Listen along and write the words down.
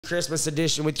Christmas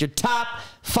edition with your top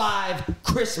 5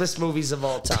 Christmas movies of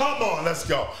all time. Come on, let's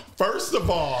go. First of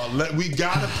all, we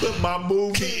got to put my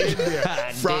movie in there.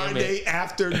 Friday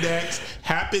After Next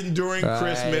happened during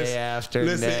Christmas.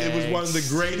 Listen, it was one of the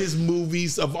greatest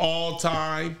movies of all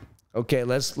time. Okay,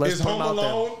 let's Is Home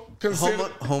Alone considered?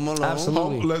 Home Alone.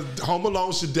 Absolutely. Home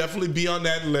Alone should definitely be on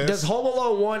that list. Does Home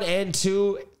Alone 1 and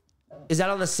 2, is that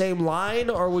on the same line,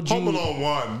 or would you? Home Alone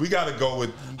 1, we got to go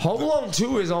with. Home Alone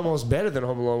 2 is almost better than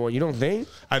Home Alone 1. You don't think?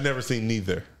 I've never seen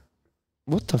neither.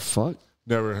 What the fuck?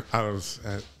 Never. I was.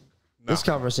 No. This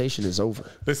conversation is over.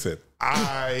 Listen.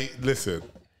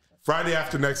 Friday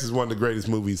After Next is one of the greatest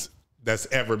movies that's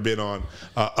ever been on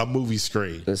a movie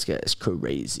screen. This guy is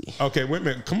crazy. Okay, wait a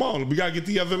minute. Come on, we gotta get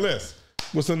the other list.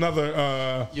 What's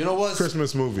another? You know what?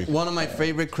 Christmas movie. One of my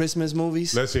favorite Christmas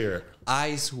movies. Let's hear it.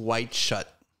 Eyes Wide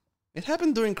Shut. It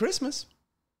happened during Christmas.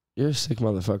 You're a sick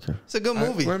motherfucker. It's a good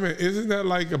movie. Wait a minute. Isn't that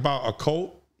like about a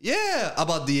cult? Yeah,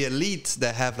 about the elites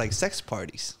that have like sex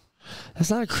parties. That's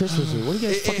not a Christmas movie. What are you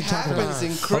guys fucking talking about? It happens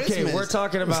in Christmas. Okay, we're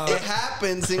talking about. It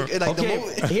happens in like the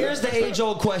movie. Here's the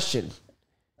age-old question.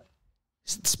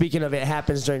 Speaking of it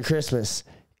happens during Christmas,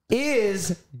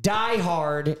 is Die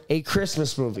Hard a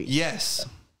Christmas movie? Yes,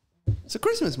 it's a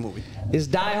Christmas movie. Is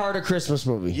Die Hard a Christmas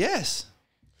movie? Yes.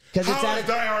 How is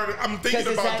Die Hard? I'm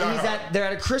thinking about Die Hard. They're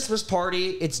at a Christmas party.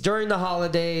 It's during the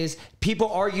holidays.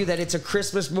 People argue that it's a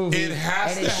Christmas movie. It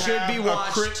has and to it should be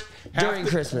watched during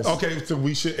Christmas. Okay, so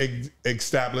we should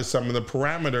establish some of the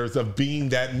parameters of being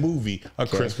that movie, a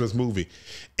Christmas movie.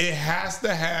 It has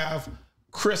to have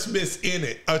Christmas in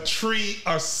it, a tree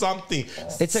or something.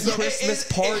 It's a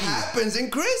Christmas party. It happens in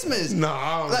Christmas. No,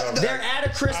 I don't know. They're at a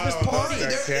Christmas party.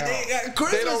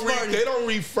 They don't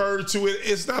refer to it.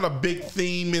 It's not a big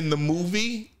theme in the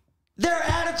movie. They're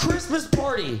at a Christmas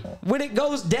party when it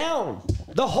goes down.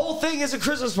 The whole thing is a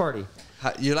Christmas party.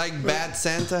 You like Bad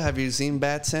Santa? Have you seen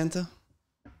Bad Santa?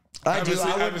 I do.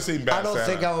 I haven't seen Bad I don't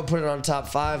Santa. think I would put it on top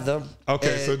 5 though.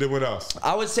 Okay, so then what else?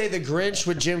 I would say The Grinch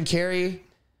with Jim Carrey.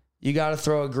 You got to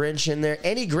throw a Grinch in there.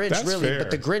 Any Grinch, That's really, fair. but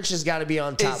The Grinch has got to be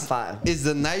on top 5. Is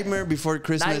The Nightmare Before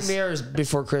Christmas? Nightmare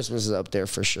Before Christmas is up there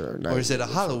for sure. Or is it a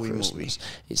Halloween movie?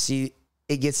 You see,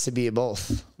 it gets to be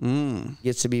both. It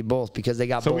gets to be both because they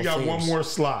got both. So we got themes. one more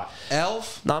slot.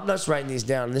 Elf? No, I'm just writing these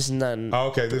down. This is not.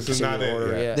 Okay, this is not it.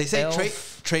 Order, yeah. They say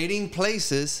Elf. Trading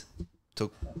Places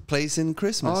took place in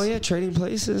Christmas. Oh, yeah, Trading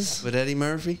Places. With Eddie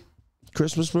Murphy.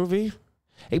 Christmas movie.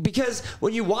 Because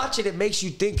when you watch it, it makes you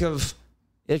think of.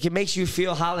 It makes you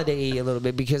feel holiday-y a little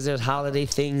bit because there's holiday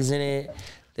things in it.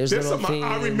 There's little things.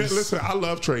 I remember. Listen, I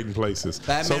love Trading Places.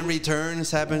 Batman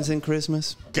Returns happens in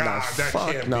Christmas. God, that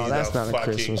can't be that's not the a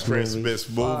fucking Christmas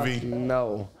movie. Fuck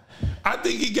no. I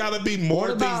think it got to be more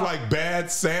things like Bad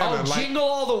Santa. Oh, like, Jingle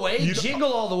All the Way.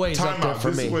 Jingle All the Way is up there for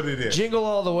me. This is what it is. Jingle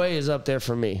All the Way is up there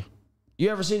for me. You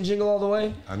ever seen Jingle All the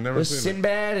Way? I've never With seen it.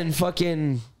 Sinbad and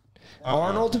fucking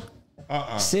Arnold.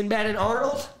 Sinbad and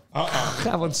Arnold.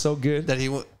 That one's so good.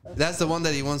 That's the one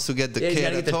that he wants to get the kid you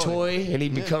gotta a get the toy, and he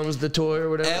becomes the toy or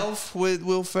whatever. Elf with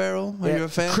Will Ferrell. Are you a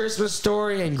fan? Christmas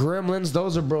Story and Gremlins.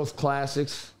 Those are both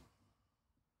classics.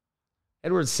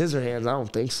 Edward Scissorhands. I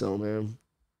don't think so, man.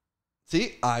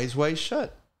 See, Eyes Wide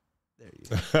Shut. There you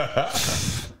go.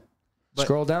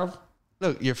 Scroll down.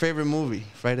 Look, your favorite movie,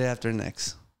 Friday After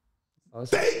Next.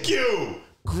 Thank you.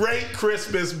 Great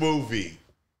Christmas movie.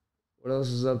 What else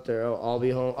is up there? Oh, I'll Be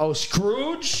Home. Oh,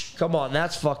 Scrooge. Come on,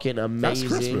 that's fucking amazing.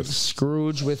 That's Christmas.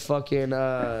 Scrooge with fucking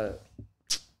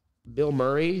Bill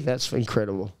Murray. That's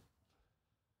incredible.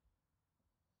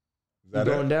 Is that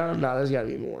going it? down? No, there's got to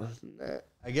be more than that.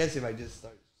 I guess if I just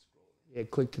start scrolling. Yeah,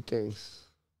 click the things.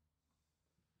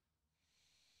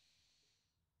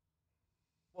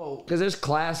 Whoa. Because there's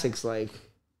classics like...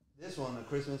 This one, A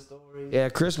Christmas Story. Yeah,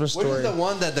 Christmas Story. What is the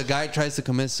one that the guy tries to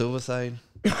commit suicide?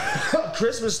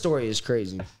 Christmas Story is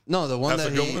crazy. No, the one That's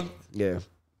that a good one? Yeah.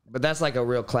 But that's like a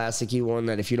real classic-y one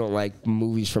that if you don't like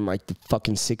movies from like the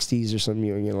fucking 60s or something,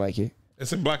 you ain't gonna like it.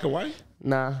 It's in black and white?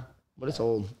 Nah, but it's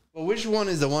old. Well, which one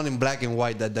is the one in black and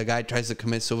white that the guy tries to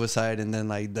commit suicide and then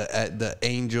like the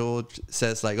angel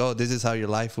says like, oh, this is how your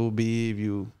life will be if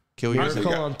you kill yourself?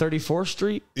 Miracle on 34th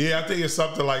Street? Yeah, I think it's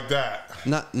something like that.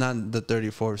 Not the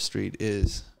 34th Street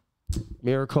is.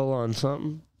 Miracle on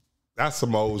something? That's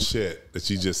some old shit that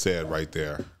you just said right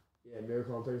there. Yeah,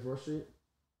 Miracle on 34th Street?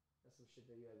 That's some shit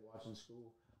that you like watch in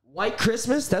school. White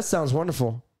Christmas? That sounds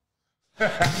wonderful. I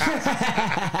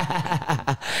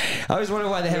always wonder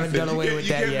why they haven't done away with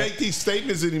that yet. You can't make these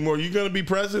statements anymore. You're going to be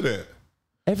president.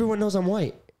 Everyone knows I'm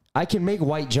white. I can make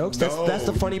white jokes. That's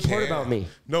the funny part about me.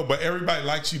 No, but everybody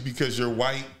likes you because you're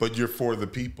white, but you're for the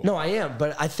people. No, I am,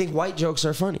 but I think white jokes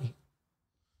are funny.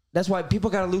 That's why people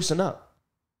got to loosen up.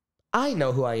 I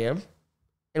know who I am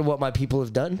and what my people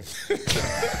have done.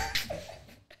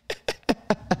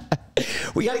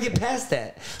 We got to get past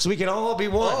that so we can all be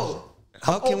one. Oh,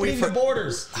 how can we the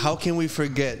borders? How can we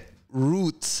forget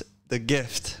Roots, the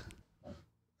gift?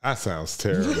 That sounds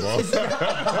terrible. It's not a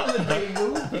holiday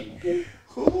movie.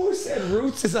 Who said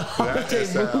Roots is a holiday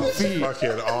movie?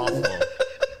 Fucking awful.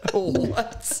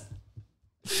 What?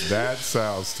 That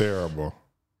sounds terrible.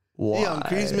 Why? Yeah, on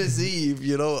Christmas Eve,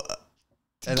 you know,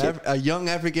 a young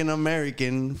African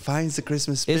American finds the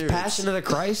Christmas spirit. Is Passion of the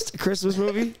Christ a Christmas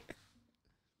movie?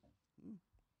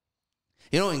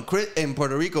 You know, in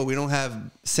Puerto Rico, we don't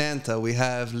have Santa. We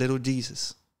have Little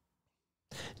Jesus.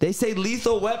 They say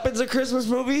Lethal Weapon's a Christmas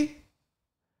movie?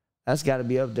 That's got to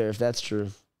be up there if that's true.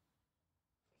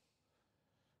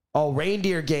 Oh,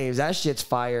 Reindeer Games. That shit's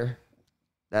fire.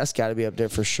 That's got to be up there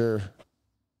for sure.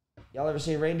 Y'all ever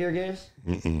seen Reindeer Games?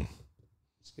 Mm-mm.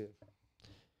 It's good.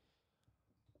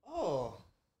 Oh.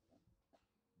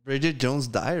 Bridget Jones'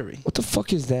 Diary. What the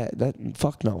fuck is that?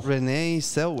 Fuck no. Renee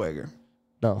Zellweger.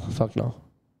 No, fuck no.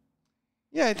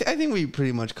 Yeah, I think we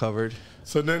pretty much covered.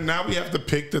 So then now we have to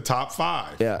pick the top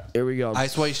 5. Yeah, here we go.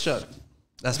 Eyes Wide Shut.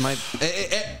 That's my...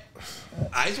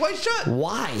 Eyes Wide Shut.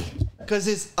 Why? Because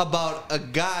it's about a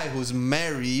guy who's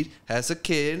married, has a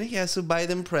kid, he has to buy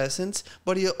them presents,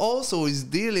 but he also is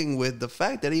dealing with the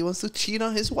fact that he wants to cheat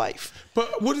on his wife.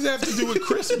 But what does that have to do with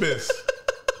Christmas?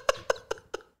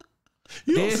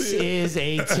 This is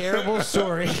a terrible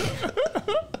story.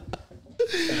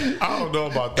 I don't know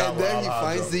about that. And then he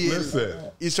finds the...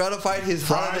 Listen. He's trying to find his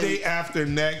Friday after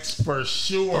next for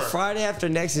sure. Well, Friday After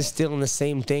Next is still in the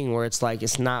same thing where it's like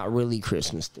it's not really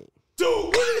Christmas thing. Dude,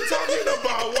 what are you talking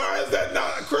about? Why is that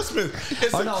not Christmas?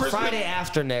 It's Oh a no, Christmas. Friday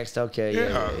After Next. Okay,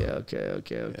 Yeah.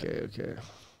 Okay.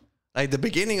 Like the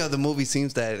beginning of the movie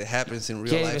seems that it happens in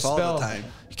real life all the time.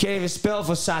 You can't even spell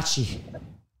Versace.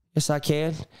 Yes, I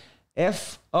can.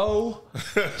 F-O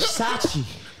Sachi.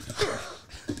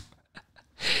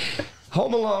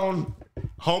 Home Alone.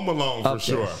 Home Alone for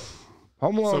sure.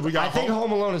 Home Alone. So we got I think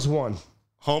Home Alone is 1.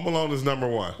 Home Alone is number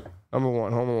 1. Number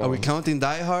 1. Home Alone. Are we counting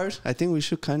Die Hard? I think we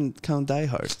should count Die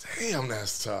Hard. Damn,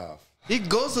 that's tough. He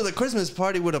goes to the Christmas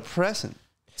party with a present.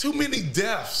 Too many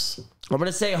deaths. I'm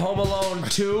gonna say Home Alone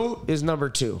 2 is number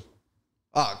 2.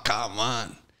 Oh, come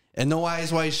on. And No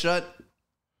Eyes Wide Shut?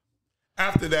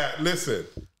 After that, listen.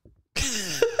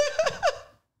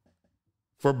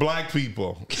 For black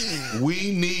people,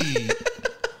 we need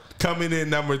coming in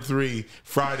number 3,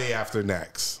 Friday After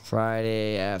Next.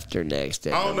 Friday After Next.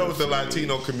 I don't know what the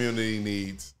Latino community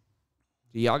needs.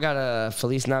 Y'all got a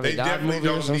Feliz They Navidad definitely movie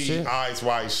or don't some need shit? Eyes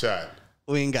Wide Shut.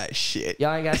 We ain't got shit.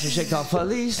 Y'all ain't got some shit called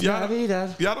Feliz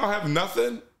Navidad. Y'all don't have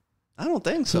nothing? I don't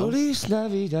think so. Feliz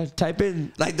Navidad. Type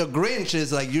in. Like The Grinch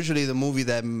is like usually the movie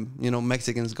that, you know,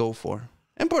 Mexicans go for.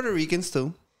 And Puerto Ricans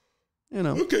too. You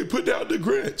know. Okay, put down the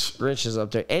Grinch. Grinch is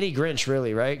up there. Any Grinch,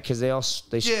 really, right? Because they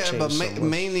Yeah, but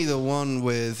mainly the one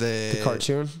with the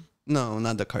cartoon. No,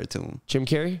 not the cartoon. Jim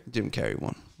Carrey. Jim Carrey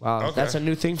one. Wow, Okay. that's a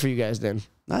new thing for you guys. Then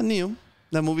Not new.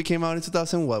 That movie came out in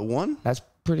 2001. that's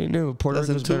pretty new. Puerto Rico's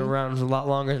been 2002? around a lot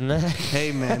longer than that.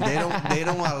 Hey man, they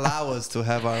don't allow us to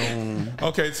have our own.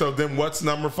 Okay, so then what's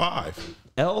number 5?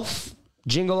 Elf,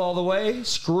 Jingle All the Way,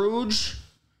 Scrooge.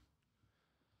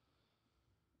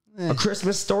 A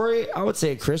Christmas Story? I would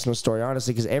say A Christmas Story,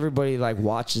 honestly, because everybody like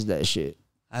watches that shit.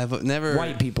 I've never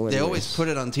White people, They anyways. always put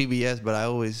it on TBS, but I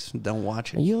always don't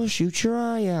watch it. You'll shoot your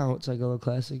eye out. It's like a little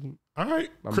classic. All right,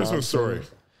 My Christmas mom Story. said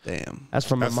Damn. That's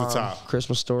from my That's the mom. top.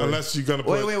 Christmas Story. Unless you're gonna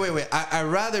put Wait. I'd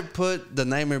rather put The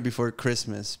Nightmare Before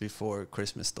Christmas before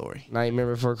Christmas Story. Nightmare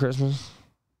Before Christmas,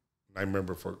 I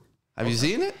remember for Have you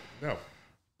seen it? no.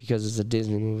 because it's a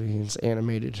Disney movie. It's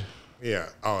animated. Yeah.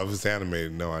 Oh, if it's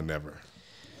animated, no, I never.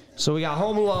 So we got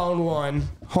Home Alone 1,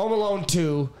 Home Alone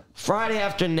 2, Friday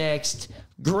After Next,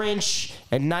 Grinch,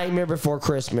 and Nightmare Before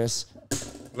Christmas.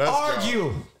 Let's go.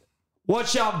 Argue.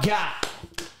 What y'all got?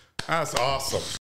 That's awesome.